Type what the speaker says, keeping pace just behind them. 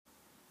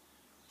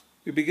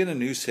We begin a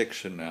new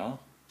section now,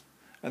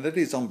 and that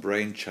is on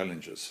brain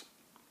challenges.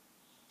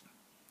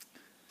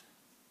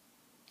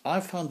 I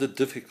found it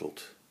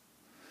difficult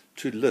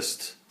to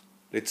list,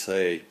 let's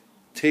say,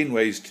 10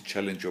 ways to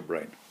challenge your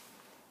brain.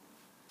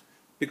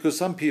 Because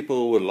some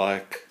people would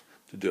like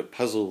to do a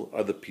puzzle,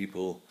 other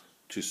people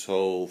to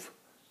solve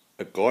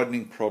a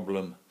gardening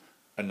problem,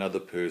 another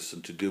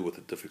person to deal with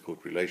a difficult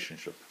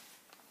relationship.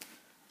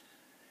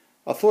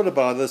 I thought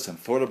about this,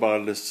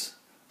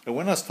 and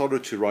when I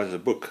started to write a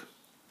book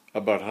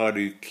about how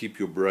to keep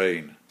your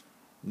brain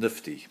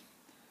nifty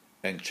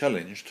and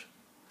challenged,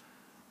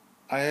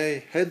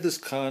 I had this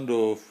kind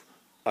of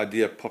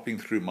idea popping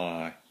through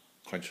my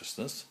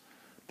consciousness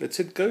that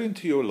said, go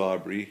into your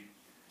library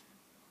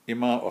in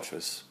my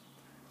office,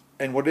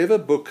 and whatever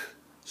book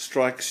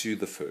strikes you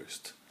the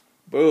first,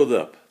 build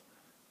up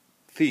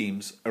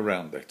themes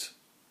around that.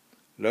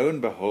 Lo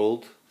and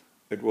behold,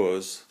 it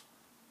was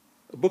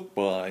a book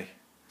by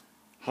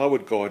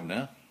Howard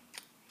Gardner,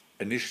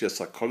 initially a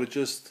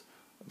psychologist,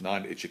 now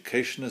an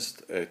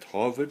educationist at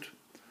Harvard,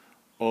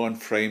 on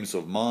frames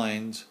of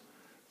mind,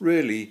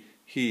 really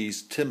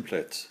his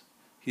template,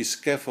 his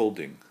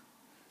scaffolding,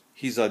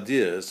 his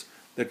ideas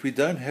that we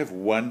don't have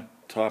one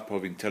type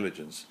of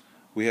intelligence,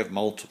 we have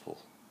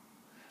multiple.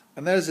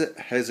 And that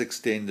has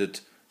extended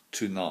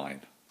to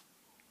 9.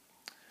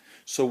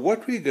 So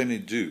what we're going to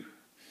do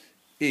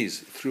is,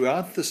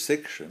 throughout the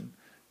section,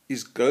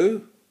 is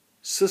go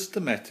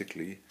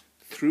systematically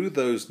through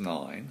those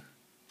 9,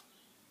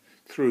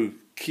 through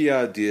key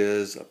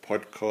ideas, a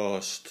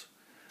podcast,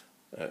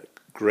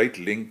 great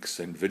links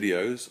and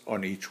videos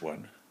on each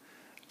one.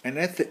 And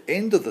at the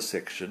end of the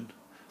section,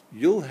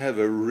 you'll have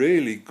a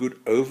really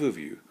good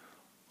overview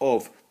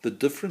of the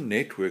different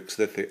networks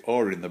that there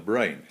are in the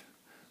brain.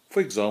 For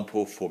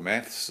example, for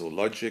maths or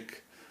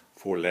logic,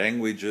 for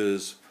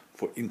languages,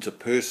 for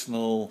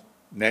interpersonal,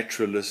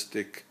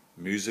 naturalistic,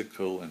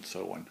 musical, and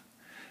so on.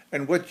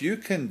 And what you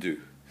can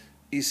do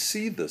is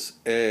see this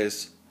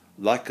as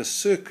like a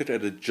circuit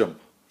at a gym.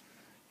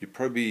 You've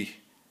probably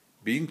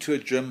been to a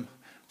gym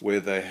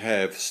where they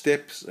have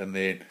steps and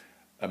then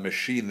a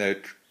machine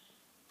that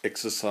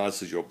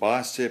exercises your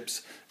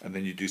biceps, and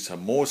then you do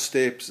some more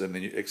steps, and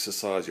then you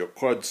exercise your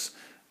quads,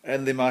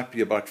 and there might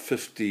be about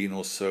 15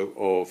 or so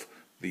of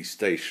these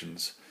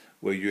stations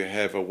where you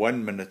have a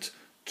 1 minute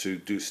to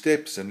do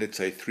steps and let's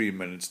say 3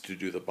 minutes to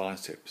do the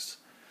biceps.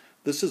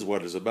 This is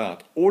what it's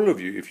about. All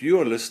of you, if you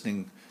are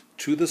listening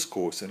to this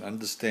course and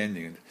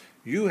understanding it,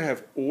 you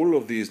have all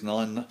of these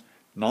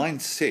nine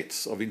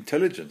sets of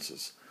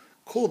intelligences.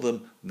 Call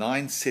them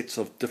 9 sets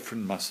of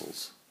different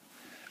muscles.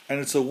 And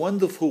it's a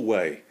wonderful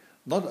way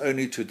not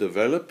only to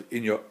develop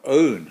in your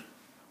own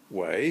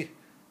way,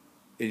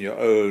 in your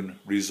own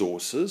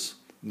resources.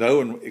 No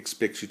one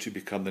expects you to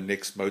become the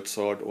next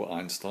Mozart or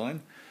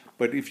Einstein.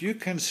 But if you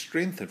can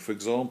strengthen, for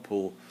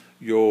example,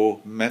 your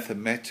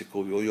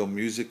mathematical or your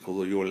musical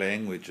or your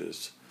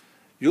languages,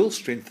 you'll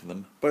strengthen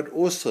them, but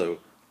also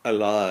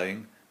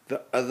allowing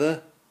the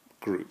other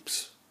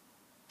groups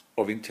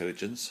of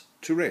intelligence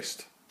to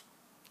rest.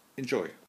 Enjoy.